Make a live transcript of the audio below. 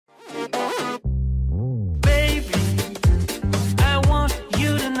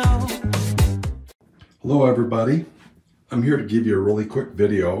Hello everybody, I'm here to give you a really quick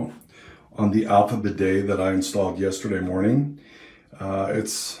video on the Alpha Bidet that I installed yesterday morning.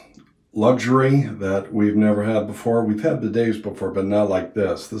 It's luxury that we've never had before. We've had bidets before, but not like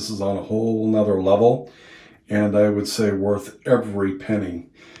this. This is on a whole nother level, and I would say worth every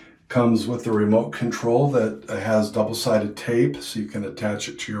penny. Comes with a remote control that has double-sided tape so you can attach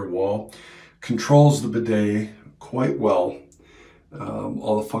it to your wall. Controls the bidet quite well.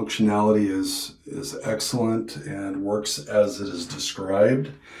 All the functionality is excellent and works as it is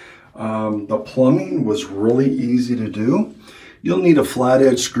described. The plumbing was really easy to do. You'll need a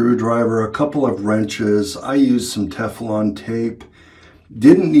flathead screwdriver, a couple of wrenches. I used some Teflon tape.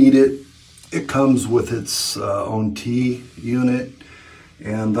 Didn't need it. It comes with its own T unit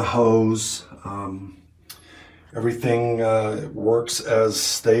and the hose. Everything works as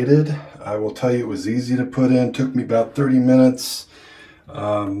stated. I will tell you it was easy to put in. Took me about 30 minutes.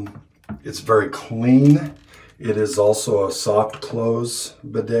 It's very clean. It is also a soft close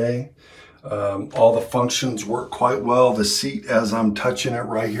bidet. All the functions work quite well. The seat, as I'm touching it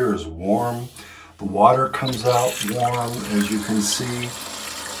right here, is warm. The water comes out warm, as you can see.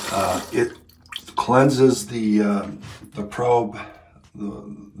 It cleanses the probe,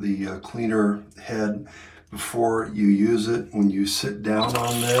 the cleaner head before you use it. When you sit down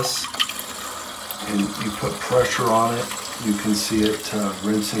on this and you put pressure on it, you can see it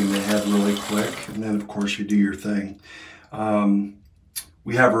rinsing the head really quick, and then of course you do your thing.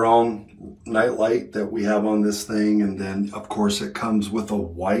 We have our own night light that we have on this thing, and then of course it comes with a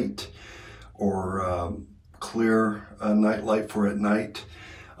white or clear night light for at night.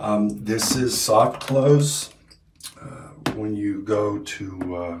 This is soft close. When you go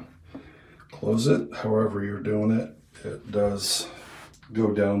to close it, however you're doing it, it does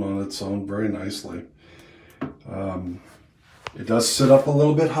go down on its own very nicely. It does sit up a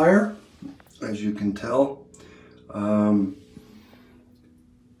little bit higher, as you can tell.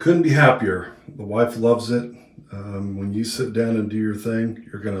 Couldn't be happier. The wife loves it. When you sit down and do your thing,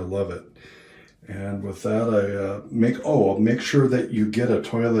 you're gonna love it. And with that, I'll make sure that you get a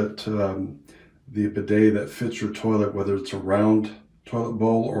toilet, the bidet that fits your toilet, whether it's a round toilet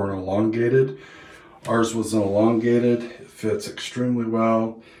bowl or an elongated. Ours was an elongated. It fits extremely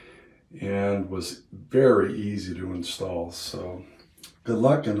well and was very easy to install. So good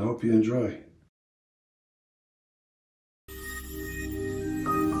luck, and I hope you enjoy.